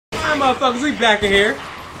Alright, motherfuckers, we back in here.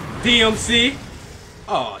 DmC.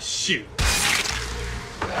 Oh, shoot.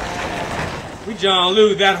 We John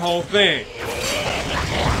Lou that whole thing.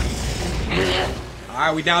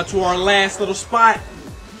 Alright, we down to our last little spot.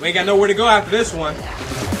 We ain't got nowhere to go after this one.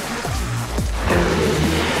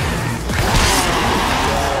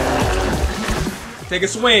 Take a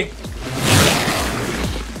swing.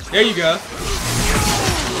 There you go.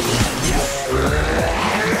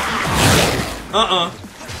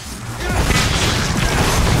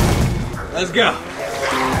 Let's go.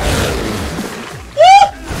 Woo!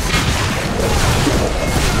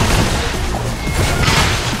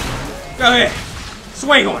 Go ahead.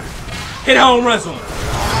 Swing on her. Hit home runs on her.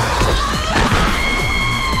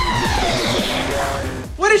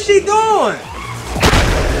 What is she doing?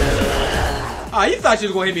 Oh, you thought you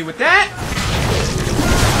was gonna hit me with that?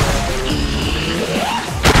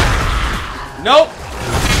 Nope.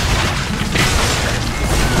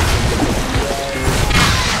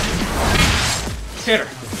 Hit her.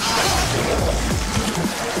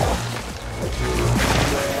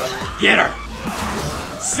 Get her.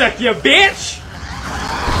 Suck your bitch.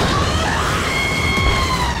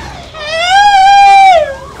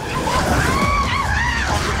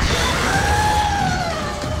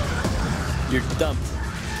 You're dumped.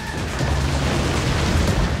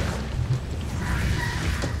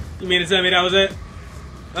 You mean to tell me that was it?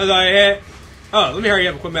 That's all you had? Oh, let me hurry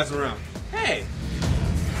up and quit messing around. Hey.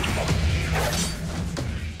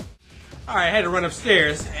 Alright, I had to run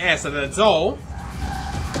upstairs, answer the door.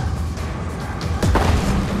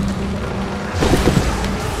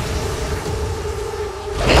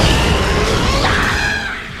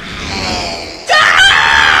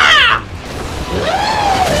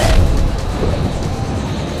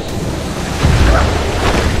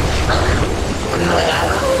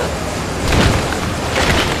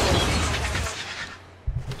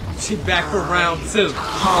 She back for round 2.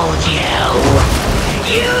 Hold you!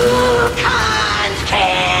 You can't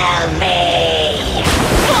kill me!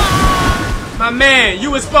 My man,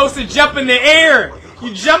 you was supposed to jump in the air.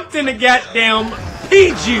 You jumped in the goddamn pea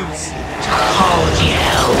juice. Hold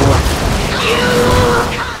you! You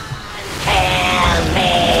can't kill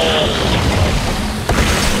me!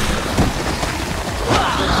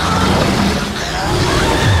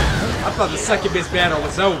 I thought the suck your bitch battle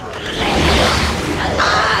was over.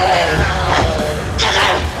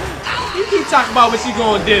 You keep talking about what you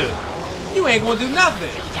gonna do. You ain't gonna do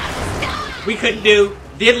nothing. We couldn't do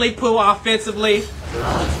diddly poo offensively.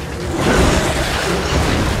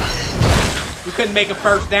 We couldn't make a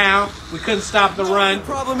first down. We couldn't stop the run. The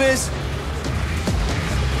problem is,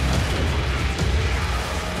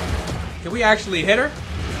 can we actually hit her?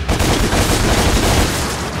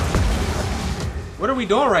 What are we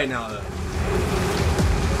doing right now, though?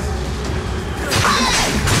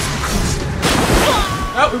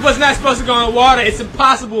 Oh, we was not supposed to go in the water. It's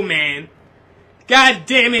impossible, man. God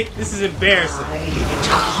damn it. This is embarrassing.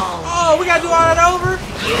 Oh, we gotta do all that over?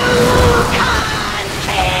 You can't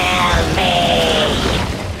kill me!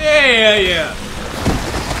 Yeah.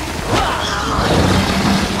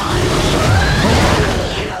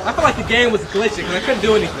 I felt like the game was glitching because I couldn't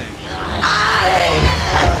do anything.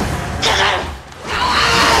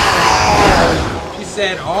 She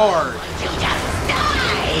said hard.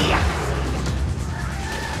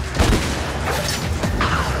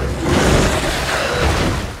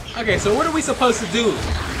 Okay, so what are we supposed to do?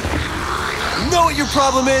 you know what your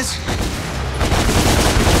problem is?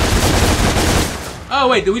 Oh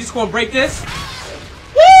wait, do we just gonna break this?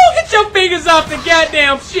 Woo! Get your fingers off the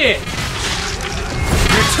goddamn shit!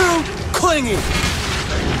 You're too clingy.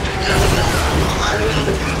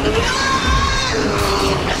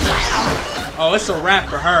 Oh, it's a wrap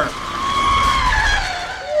for her.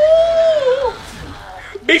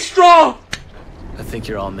 Woo! Be strong! I think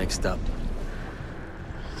you're all mixed up.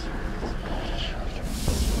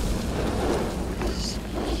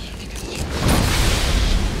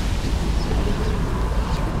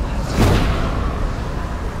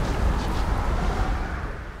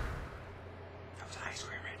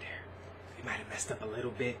 Up a little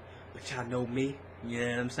bit, but y'all know me, you know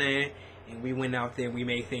what I'm saying? And we went out there and we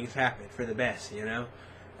made things happen for the best, you know?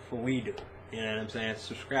 For what we do, you know what I'm saying?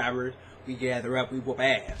 Subscribers, we gather up, we whoop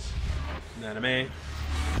ass. You know what I mean?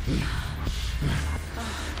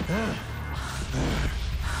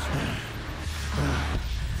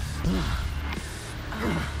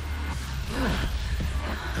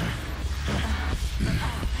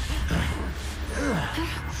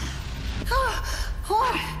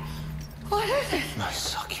 What is it? My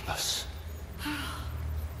succubus.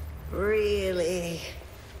 Really?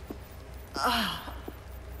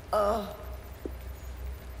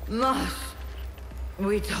 Must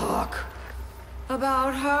we talk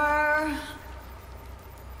about her?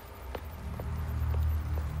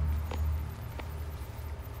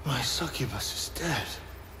 My succubus is dead.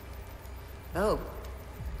 Oh,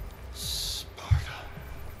 Sparta.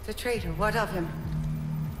 the traitor. What of him?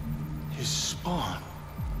 His spawn.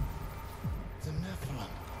 The Nephilim.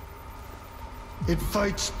 It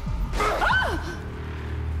fights.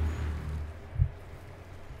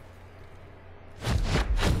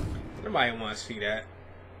 Nobody wants to see that.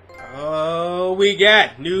 Oh, we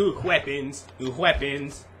got new weapons. New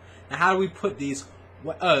weapons. Now, how do we put these?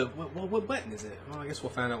 What button is it? Well, I guess we'll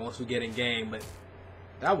find out once we get in game. But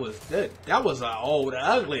that was good. That was an old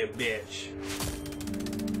ugly bitch.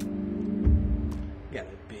 Gotta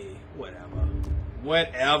be whatever.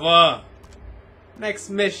 Whatever. Next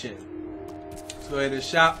mission. Let's go ahead and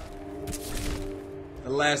shop. The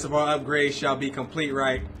last of our upgrades shall be complete.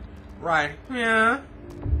 Right. Yeah.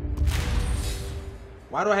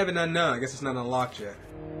 Why do I have it unknown? I guess it's not unlocked yet.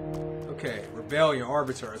 Okay, Rebellion,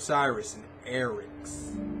 Arbiter, Osiris, and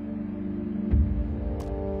Eryx.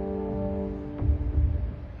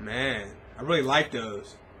 Man, I really like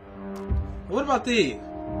those. What about these?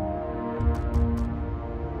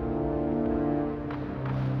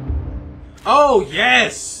 Oh,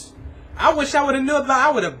 yes! I wish I would have known about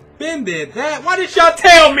I would have been did that. Why did y'all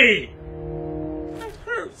tell me? That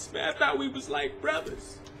hurts, man. I thought we was like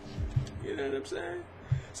brothers. You know what I'm saying?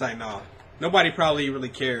 It's like, nah. Nobody probably really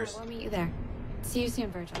cares. We'll meet you there. See you soon,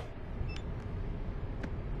 Virgil.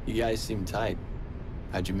 You guys seem tight.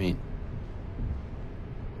 How'd you meet?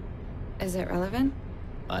 Is it relevant?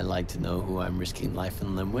 I'd like to know who I'm risking life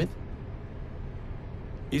and limb with.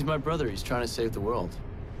 He's my brother. He's trying to save the world.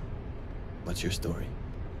 What's your story?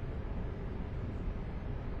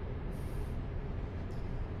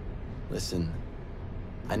 Listen,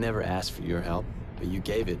 I never asked for your help, but you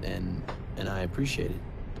gave it, and I appreciate it.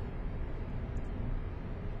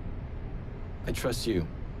 I trust you.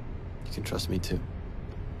 You can trust me too.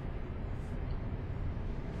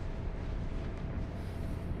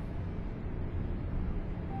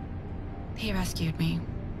 He rescued me.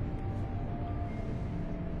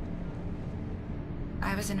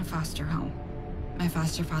 I was in a foster home. My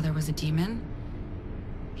foster father was a demon.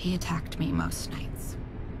 He attacked me most nights.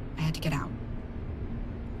 I had to get out.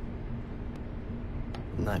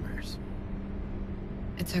 Nightmares.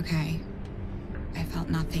 It's okay. I felt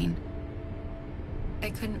nothing. I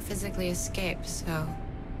couldn't physically escape, so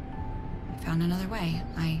I found another way.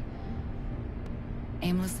 I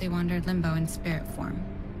aimlessly wandered limbo in spirit form.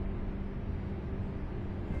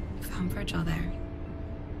 I found Virgil there.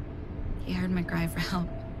 He heard my cry for help.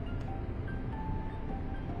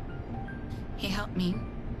 He helped me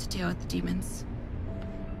to deal with the demons,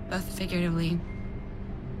 both figuratively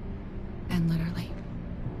and literally.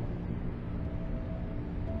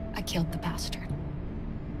 I killed the bastard.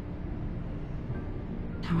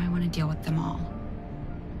 Now I want to deal with them all.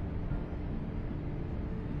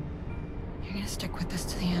 You're gonna stick with us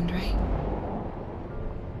to the end, right?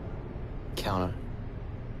 Count on it.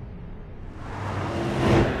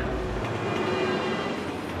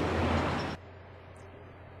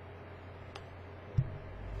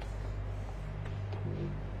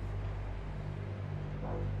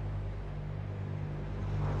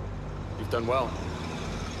 You've done well.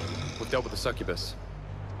 We've dealt with the succubus.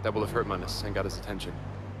 That will have hurt Mundus and got his attention.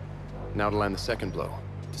 Now to land the second blow.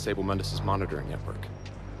 Disable Mundus's monitoring network.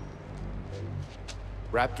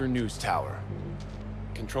 Raptor News Tower.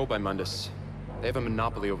 Controlled by Mundus, they have a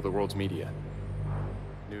monopoly over the world's media.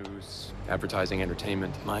 News, advertising,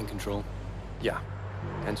 entertainment. Mind control. Yeah,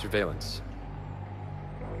 and surveillance.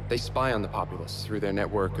 They spy on the populace through their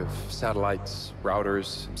network of satellites,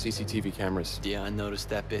 routers, and CCTV cameras. Yeah, I noticed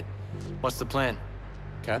that bit. What's the plan?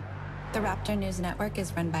 Cat? The Raptor News Network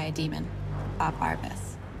is run by a demon, Bob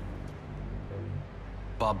Barbas.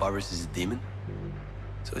 Bob Barbas is a demon?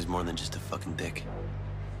 So he's more than just a fucking dick.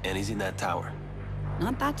 And he's in that tower.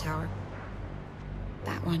 Not that tower.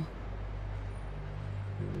 That one.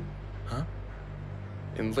 Huh?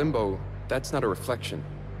 In Limbo, that's not a reflection.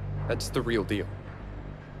 That's the real deal.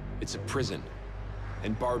 It's a prison,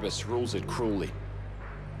 and Barbas rules it cruelly.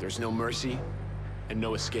 There's no mercy, and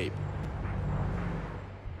no escape.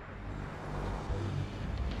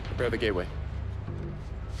 Prepare the gateway.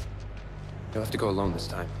 You'll have to go alone this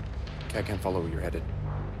time. Cat can't follow where you're headed.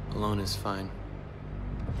 Alone is fine.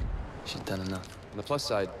 She's done enough. On the plus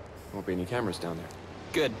side, there won't be any cameras down there.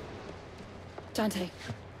 Good. Dante,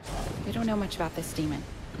 we don't know much about this demon.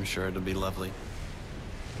 I'm sure it'll be lovely.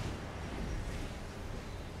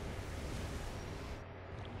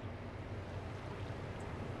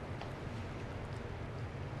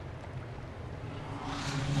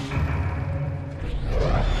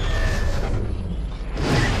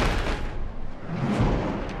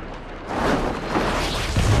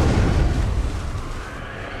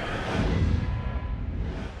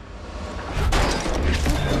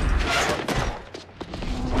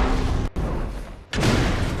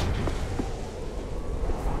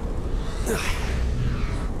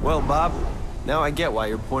 Well, Bob, now I get why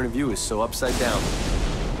your point of view is so upside down.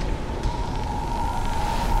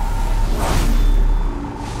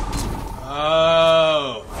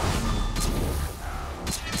 Oh.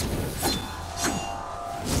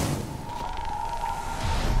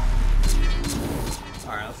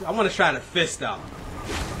 Alright, I want to try the fist out.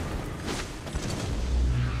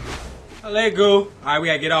 Let go. Alright, we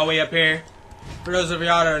gotta get all the way up here. For those of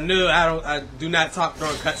y'all that are new, I do not talk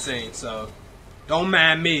during cutscenes, so don't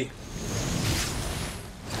mind me.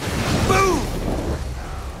 Boom!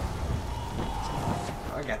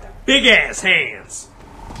 I got the big ass hands.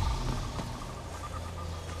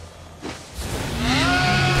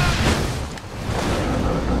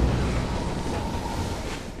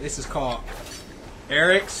 This is called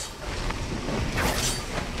Eric's.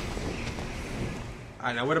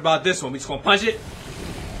 Alright, now what about this one? We just gonna punch it?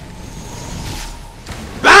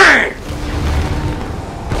 Bang!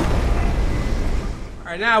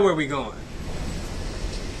 Alright, now where we going?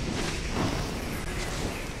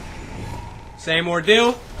 Same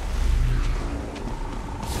ordeal?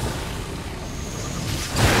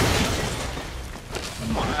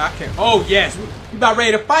 Come on, I can't. Oh, yes. We about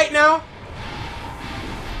ready to fight now?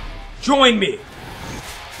 Join me.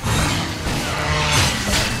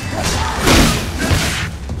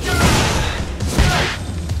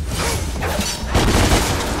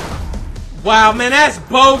 Wow, man, that's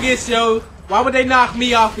bogus, yo. Why would they knock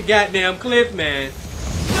me off the goddamn cliff, man?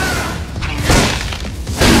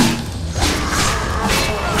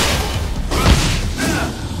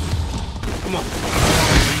 Come on.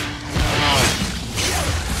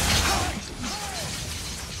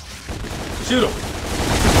 Shoot him.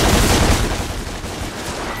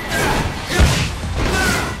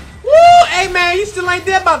 Woo! Hey, man, you still ain't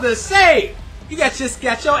there about to say. You just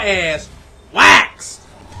got your ass waxed.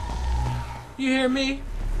 You hear me?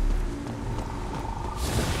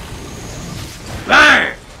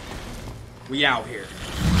 Bang! We out here.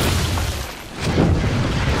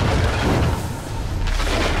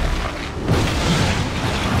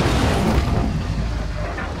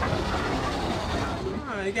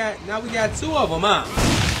 Alright, now we got two of them, huh?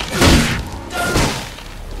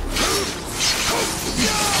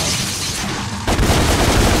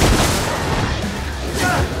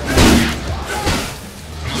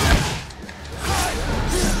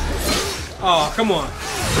 Oh, come on.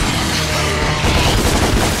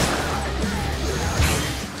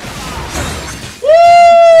 Woo!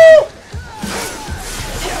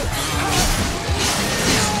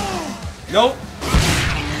 Nope.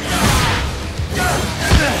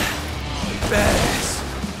 Badass.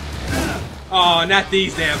 Oh, not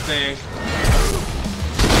these damn things.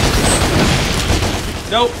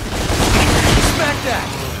 Nope. Smack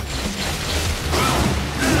that.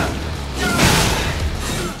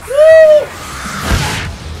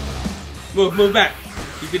 Move back.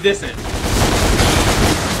 Keep your distance.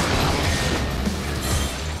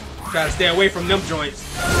 Try to stay away from them joints.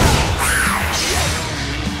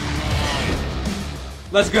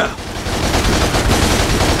 Let's go.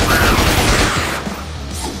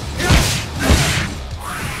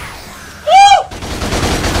 Woo!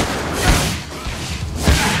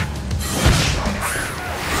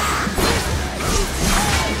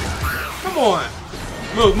 Come on.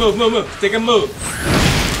 Move. Take a move.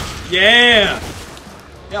 Yeah.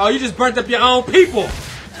 Oh, you just burnt up your own people.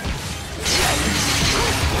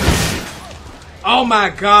 Oh my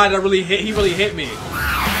God, that really hit. He really hit me.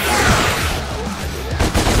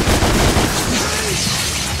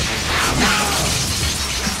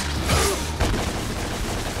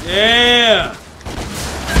 Yeah.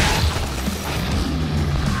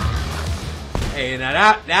 Hey, now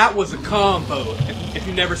that was a combo. If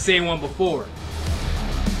you've never seen one before.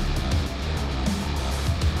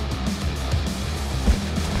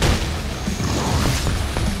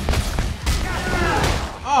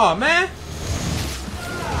 Oh man!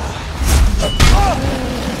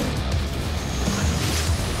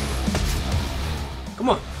 Come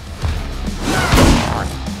on!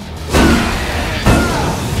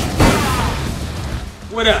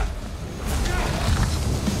 What up?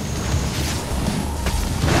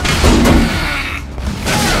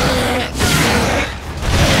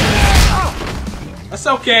 That's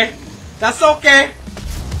okay. That's okay.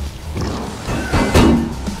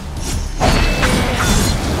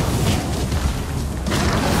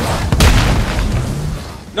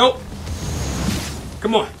 Nope.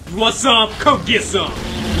 Come on. You want some? Come get some.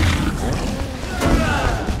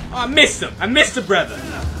 Oh, I missed him. I missed the brother.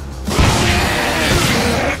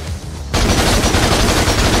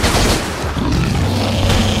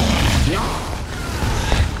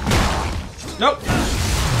 Nope.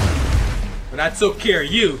 But I took care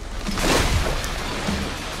of you.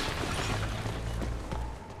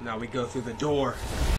 Now we go through the door.